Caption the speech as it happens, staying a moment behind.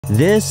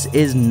This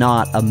is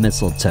not a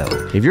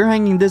mistletoe. If you're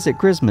hanging this at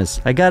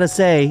Christmas, I gotta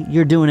say,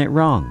 you're doing it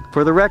wrong.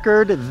 For the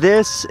record,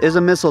 this is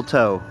a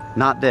mistletoe,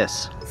 not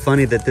this.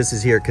 Funny that this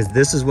is here, because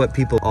this is what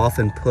people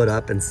often put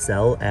up and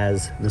sell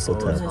as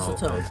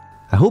mistletoe.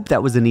 I hope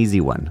that was an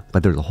easy one,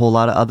 but there's a whole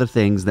lot of other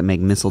things that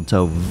make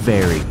mistletoe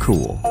very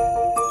cool.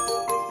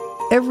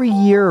 Every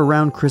year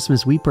around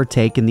Christmas, we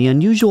partake in the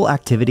unusual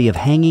activity of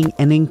hanging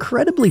an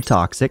incredibly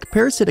toxic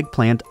parasitic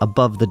plant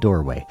above the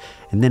doorway,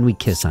 and then we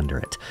kiss under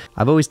it.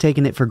 I've always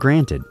taken it for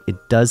granted.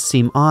 It does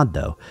seem odd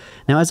though.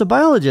 Now, as a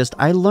biologist,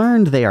 I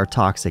learned they are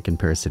toxic and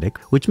parasitic,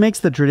 which makes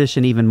the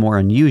tradition even more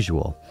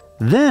unusual.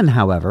 Then,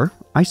 however,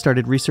 I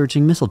started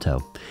researching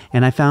mistletoe,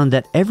 and I found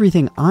that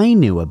everything I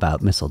knew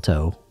about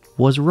mistletoe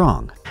was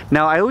wrong.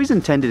 Now, I always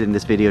intended in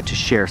this video to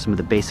share some of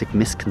the basic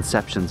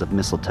misconceptions of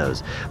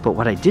mistletoes, but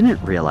what I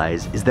didn't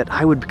realize is that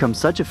I would become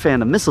such a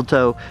fan of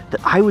mistletoe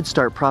that I would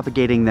start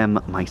propagating them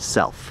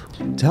myself.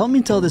 To help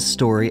me tell this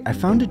story, I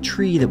found a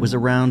tree that was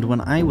around when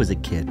I was a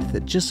kid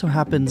that just so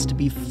happens to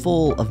be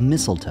full of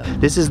mistletoe.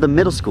 This is the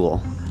middle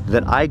school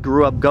that I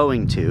grew up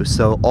going to,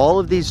 so all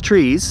of these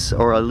trees,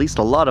 or at least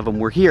a lot of them,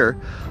 were here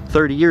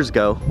 30 years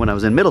ago when I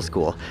was in middle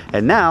school,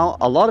 and now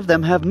a lot of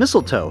them have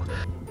mistletoe.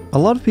 A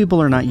lot of people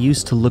are not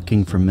used to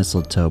looking for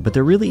mistletoe, but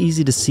they're really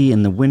easy to see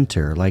in the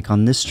winter, like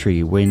on this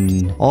tree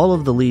when all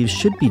of the leaves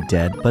should be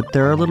dead, but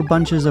there are little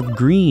bunches of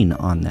green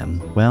on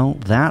them. Well,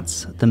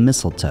 that's the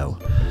mistletoe.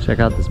 Check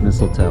out this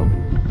mistletoe.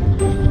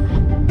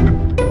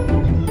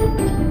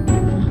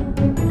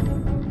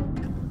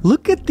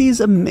 Look at these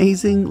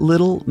amazing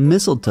little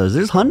mistletoes.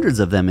 There's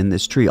hundreds of them in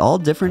this tree, all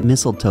different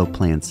mistletoe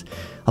plants.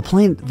 A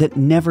plant that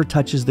never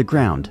touches the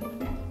ground.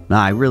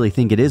 Now, I really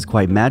think it is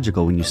quite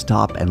magical when you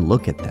stop and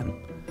look at them.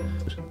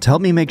 To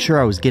help me make sure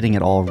I was getting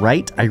it all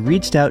right, I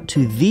reached out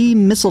to the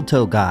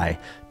mistletoe guy,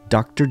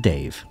 Dr.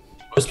 Dave.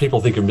 Most people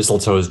think of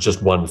mistletoe as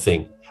just one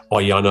thing. Oh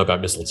yeah, I know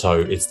about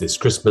mistletoe. It's this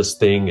Christmas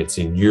thing. It's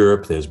in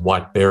Europe. There's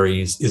white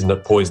berries. Isn't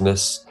it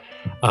poisonous?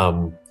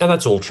 And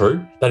that's all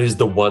true. That is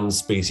the one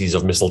species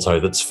of mistletoe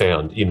that's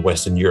found in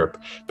Western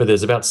Europe. But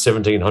there's about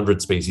 1,700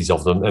 species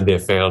of them, and they're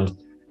found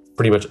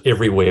pretty much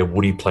everywhere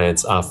woody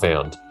plants are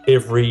found.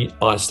 Every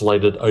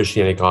isolated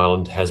oceanic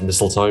island has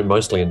mistletoe,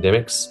 mostly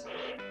endemics.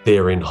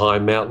 They're in high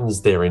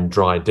mountains, they're in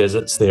dry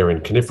deserts, they're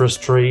in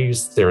coniferous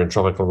trees, they're in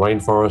tropical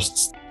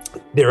rainforests.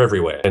 They're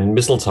everywhere. And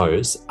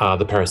mistletoes are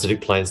the parasitic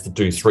plants that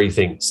do three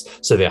things.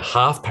 So they're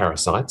half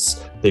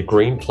parasites, they're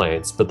green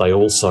plants, but they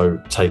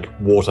also take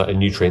water and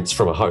nutrients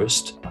from a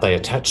host. They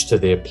attach to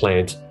their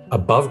plant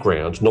above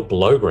ground, not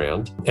below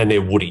ground, and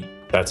they're woody.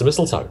 That's a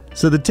mistletoe.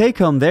 So the take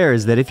home there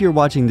is that if you're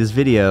watching this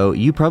video,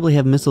 you probably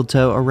have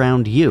mistletoe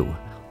around you.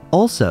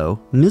 Also,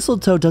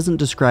 mistletoe doesn't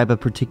describe a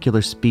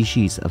particular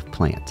species of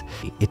plant.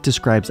 It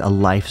describes a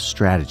life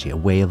strategy, a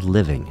way of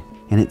living.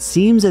 And it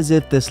seems as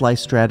if this life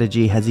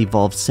strategy has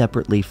evolved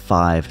separately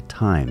 5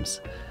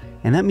 times.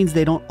 And that means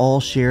they don't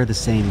all share the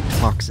same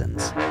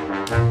toxins.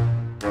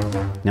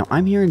 Now,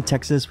 I'm here in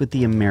Texas with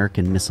the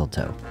American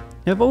mistletoe.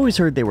 Now, I've always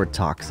heard they were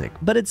toxic,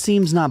 but it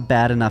seems not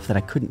bad enough that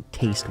I couldn't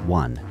taste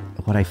one.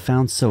 What I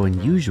found so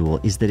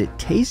unusual is that it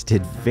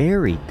tasted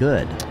very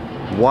good.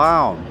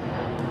 Wow.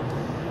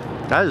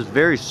 That is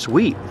very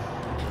sweet.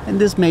 And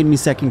this made me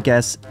second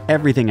guess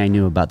everything I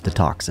knew about the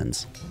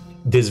toxins.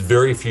 There's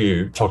very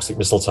few toxic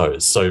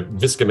mistletoes. So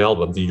Viscum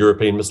album, the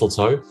European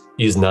mistletoe,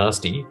 is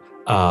nasty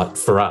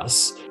for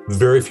us.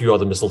 Very few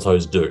other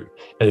mistletoes do.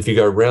 And if you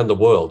go around the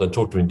world and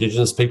talk to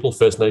Indigenous people,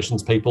 First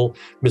Nations people,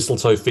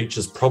 mistletoe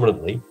features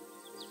prominently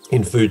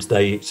in foods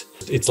they eat.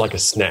 It's like a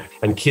snack,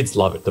 and kids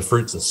love it. The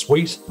fruits are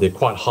sweet. They're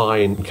quite high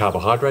in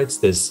carbohydrates.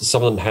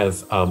 Some of them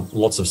have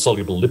lots of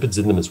soluble lipids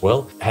in them as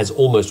well. It has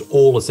almost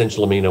all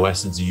essential amino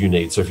acids you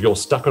need. So if you're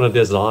stuck on a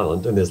desert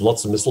island and there's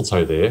lots of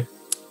mistletoe there,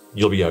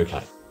 you'll be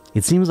okay.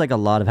 It seems like a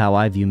lot of how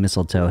I view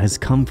mistletoe has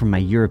come from my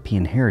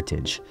European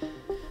heritage.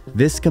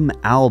 Viscum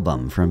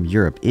album from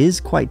Europe is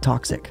quite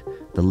toxic.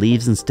 The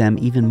leaves and stem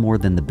even more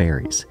than the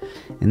berries.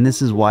 And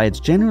this is why it's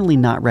generally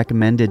not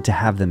recommended to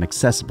have them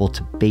accessible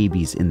to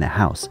babies in the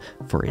house,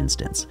 for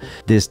instance.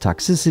 This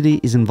toxicity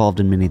is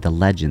involved in many of the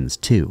legends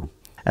too.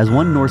 As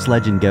one Norse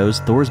legend goes,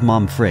 Thor's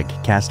mom Frigg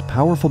cast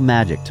powerful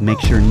magic to make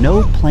sure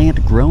no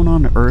plant grown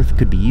on Earth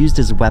could be used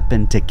as a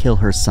weapon to kill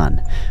her son.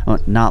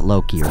 Not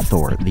Loki or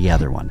Thor, the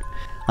other one.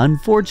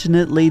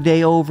 Unfortunately,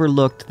 they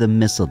overlooked the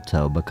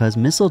mistletoe because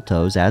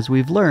mistletoes, as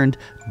we've learned,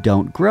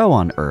 don't grow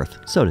on Earth,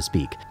 so to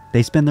speak.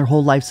 They spend their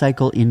whole life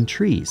cycle in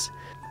trees.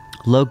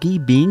 Loki,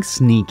 being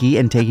sneaky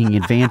and taking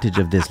advantage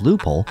of this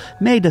loophole,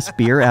 made a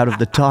spear out of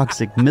the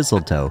toxic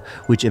mistletoe,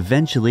 which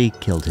eventually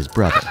killed his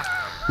brother.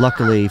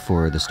 Luckily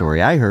for the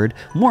story I heard,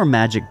 more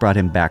magic brought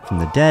him back from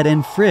the dead,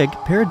 and Frigg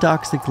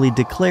paradoxically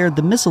declared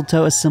the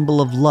mistletoe a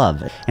symbol of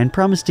love and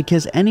promised to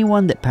kiss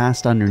anyone that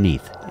passed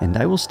underneath. And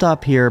I will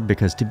stop here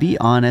because, to be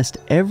honest,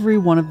 every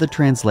one of the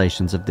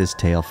translations of this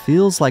tale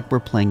feels like we're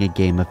playing a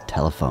game of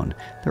telephone.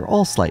 They're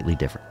all slightly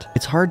different.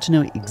 It's hard to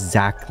know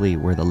exactly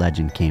where the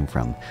legend came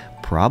from.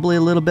 Probably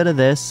a little bit of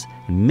this,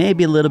 and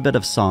maybe a little bit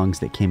of songs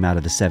that came out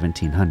of the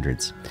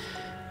 1700s.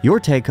 Your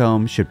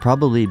take-home should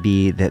probably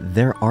be that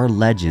there are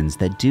legends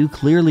that do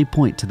clearly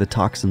point to the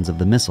toxins of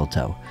the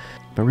mistletoe.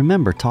 But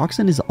remember,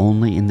 toxin is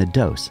only in the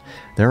dose.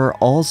 There are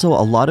also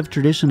a lot of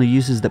traditional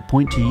uses that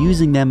point to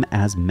using them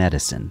as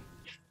medicine.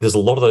 There's a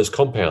lot of those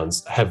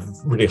compounds have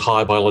really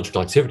high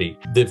biological activity.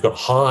 They've got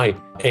high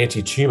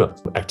anti-tumor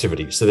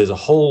activity. So there's a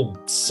whole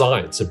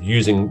science of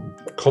using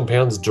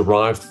compounds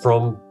derived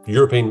from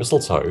European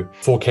mistletoe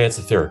for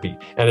cancer therapy.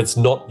 And it's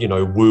not,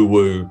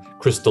 woo-woo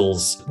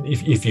crystals.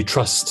 If you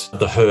trust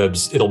the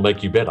herbs, it'll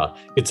make you better.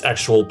 It's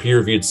actual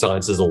peer-reviewed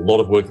science. There's a lot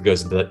of work that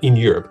goes into that in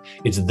Europe.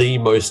 It's the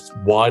most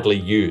widely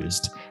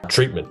used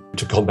treatment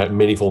to combat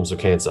many forms of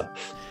cancer.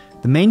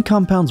 The main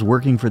compounds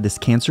working for this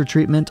cancer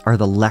treatment are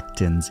the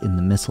lectins in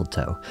the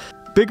mistletoe.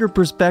 Bigger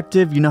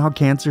perspective, you know how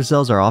cancer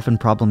cells are often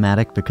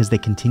problematic because they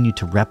continue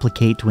to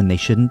replicate when they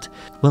shouldn't?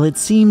 Well, it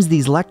seems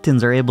these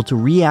lectins are able to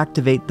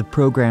reactivate the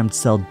programmed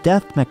cell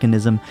death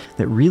mechanism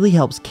that really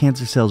helps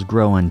cancer cells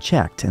grow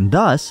unchecked, and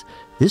thus,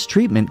 this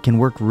treatment can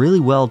work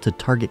really well to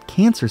target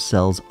cancer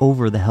cells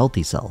over the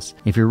healthy cells.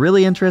 If you're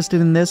really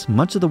interested in this,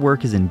 much of the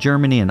work is in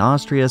Germany and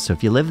Austria, so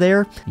if you live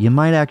there, you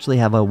might actually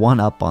have a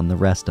one-up on the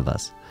rest of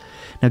us.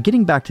 Now,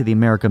 getting back to the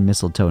American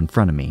mistletoe in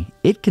front of me,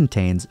 it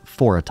contains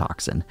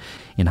phototoxin.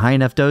 In high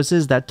enough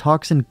doses, that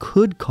toxin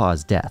could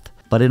cause death.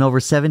 But in over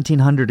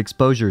 1,700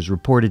 exposures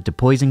reported to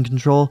poison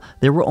control,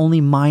 there were only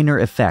minor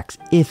effects,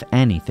 if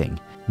anything.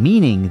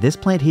 Meaning, this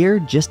plant here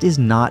just is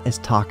not as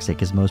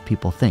toxic as most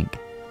people think.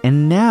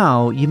 And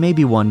now, you may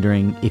be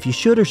wondering if you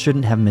should or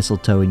shouldn't have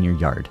mistletoe in your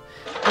yard.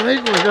 I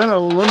think we're going to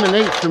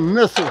eliminate some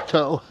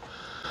mistletoe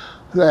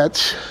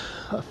that's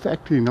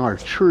affecting our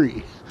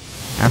tree.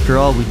 After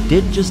all, we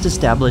did just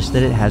establish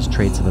that it has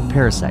traits of a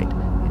parasite,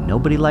 and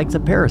nobody likes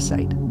a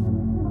parasite.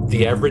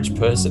 The average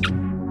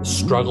person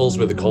struggles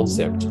with the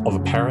concept of a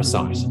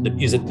parasite that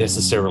isn't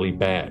necessarily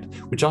bad,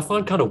 which I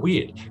find kind of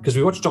weird, because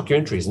we watch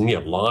documentaries and you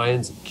have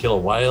lions and killer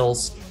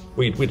whales.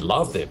 We'd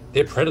love them.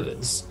 They're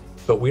predators,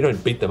 but we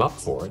don't beat them up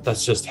for it.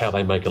 That's just how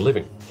they make a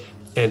living.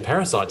 And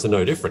parasites are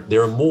no different.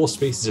 There are more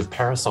species of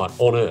parasite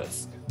on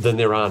Earth than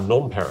there are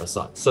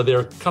non-parasites, so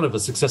they're kind of a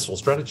successful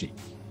strategy.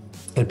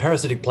 And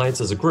parasitic plants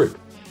as a group,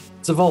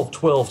 it's evolved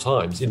 12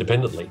 times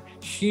independently.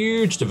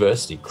 Huge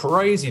diversity,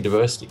 crazy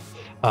diversity.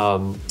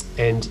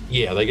 And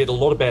yeah, they get a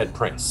lot of bad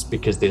press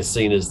because they're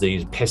seen as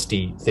these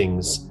pesty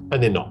things,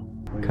 and they're not.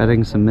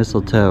 Cutting some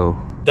mistletoe.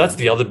 That's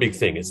the other big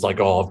thing. It's like,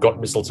 oh, I've got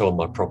mistletoe on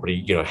my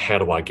property. How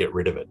do I get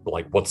rid of it?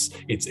 Like,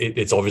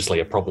 it's obviously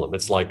a problem.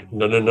 It's like,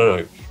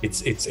 no.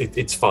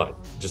 It's fine.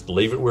 Just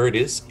leave it where it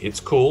is.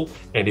 It's cool.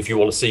 And if you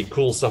want to see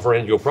cool stuff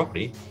around your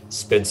property,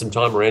 spend some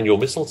time around your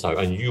mistletoe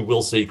and you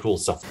will see cool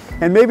stuff.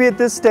 And maybe at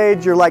this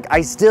stage, you're like,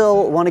 I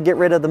still want to get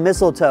rid of the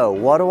mistletoe.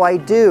 What do I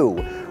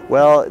do?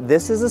 Well,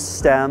 this is a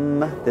stem.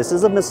 This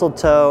is a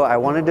mistletoe. I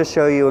wanted to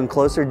show you in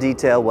closer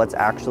detail what's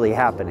actually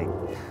happening.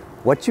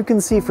 What you can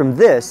see from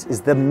this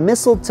is the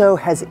mistletoe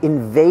has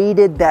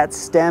invaded that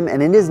stem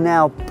and it is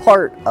now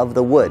part of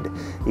the wood.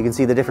 You can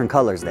see the different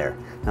colors there.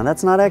 Now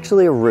that's not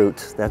actually a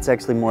root, that's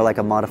actually more like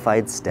a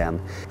modified stem,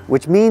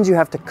 which means you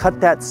have to cut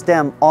that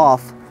stem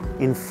off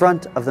in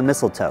front of the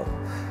mistletoe.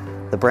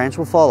 The branch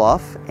will fall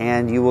off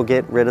and you will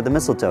get rid of the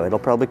mistletoe. It'll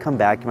probably come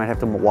back, you might have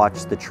to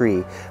watch the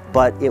tree,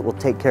 but it will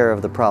take care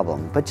of the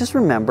problem. But just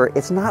remember,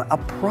 it's not a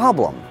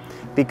problem,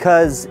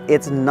 because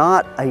it's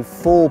not a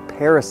full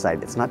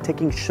parasite. It's not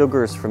taking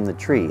sugars from the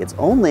tree. It's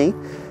only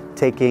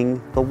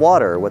taking the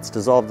water, what's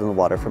dissolved in the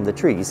water from the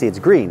tree. You see it's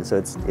green, so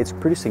it's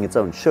producing its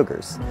own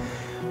sugars.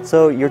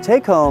 So your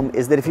take home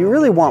is that if you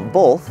really want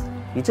both,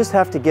 you just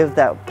have to give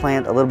that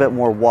plant a little bit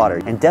more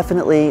water, and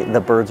definitely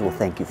the birds will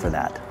thank you for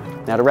that.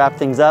 Now to wrap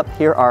things up,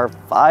 here are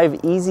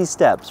 5 easy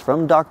steps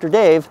from Dr.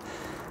 Dave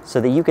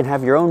so that you can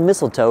have your own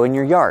mistletoe in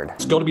your yard.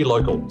 It's got to be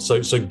local,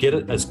 so get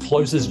it as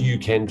close as you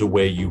can to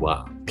where you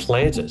are.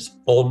 Plant it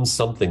on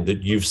something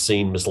that you've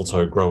seen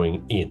mistletoe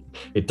growing in.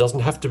 It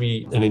doesn't have to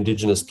be an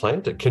indigenous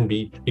plant. It can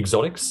be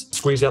exotics.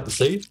 Squeeze out the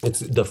seed.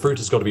 The fruit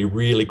has got to be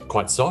really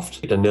quite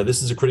soft. And now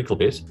this is a critical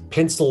bit.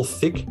 Pencil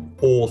thick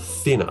or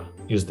thinner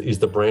is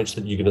the branch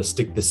that you're going to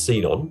stick the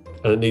seed on,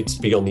 and it needs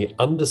to be on the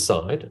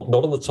underside,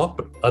 not on the top,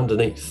 but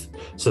underneath.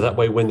 So that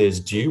way when there's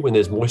dew, when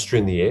there's moisture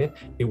in the air,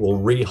 it will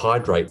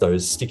rehydrate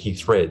those sticky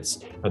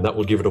threads, and that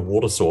will give it a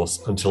water source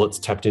until it's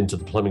tapped into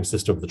the plumbing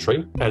system of the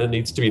tree. And it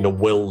needs to be in a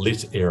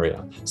well-lit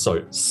area.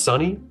 So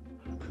sunny,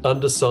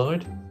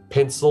 underside,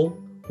 pencil,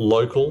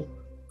 local,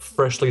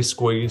 freshly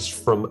squeezed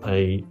from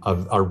a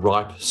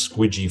ripe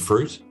squidgy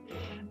fruit.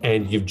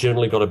 And you've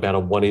generally got about a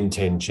 1 in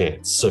 10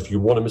 chance. So if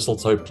you want a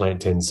mistletoe,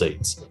 plant 10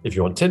 seeds. If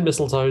you want 10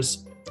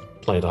 mistletoes,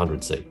 plant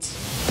 100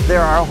 seeds. There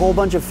are a whole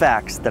bunch of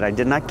facts that I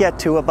did not get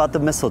to about the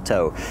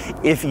mistletoe.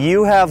 If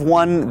you have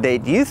one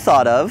that you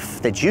thought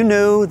of, that you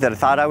knew, that I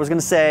thought I was going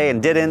to say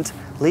and didn't,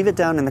 leave it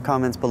down in the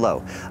comments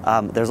below.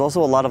 There's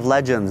also a lot of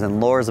legends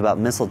and lores about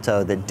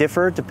mistletoe that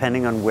differ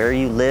depending on where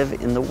you live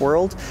in the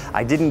world.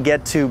 I didn't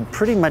get to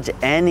pretty much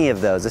any of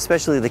those,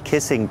 especially the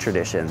kissing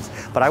traditions,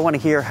 but I want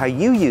to hear how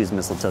you use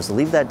mistletoe, so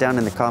leave that down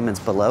in the comments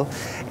below.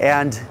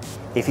 And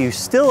if you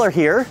still are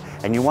here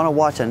and you want to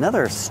watch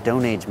another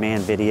Stone Age Man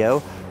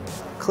video,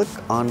 click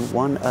on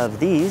one of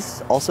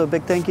these. Also, a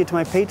big thank you to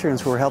my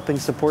patrons who are helping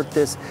support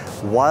this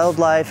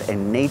wildlife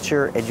and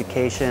nature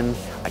education.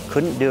 I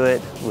couldn't do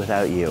it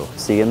without you.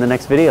 See you in the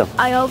next video.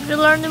 I hope you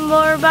learned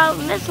more about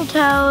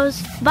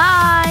mistletoes.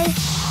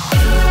 Bye!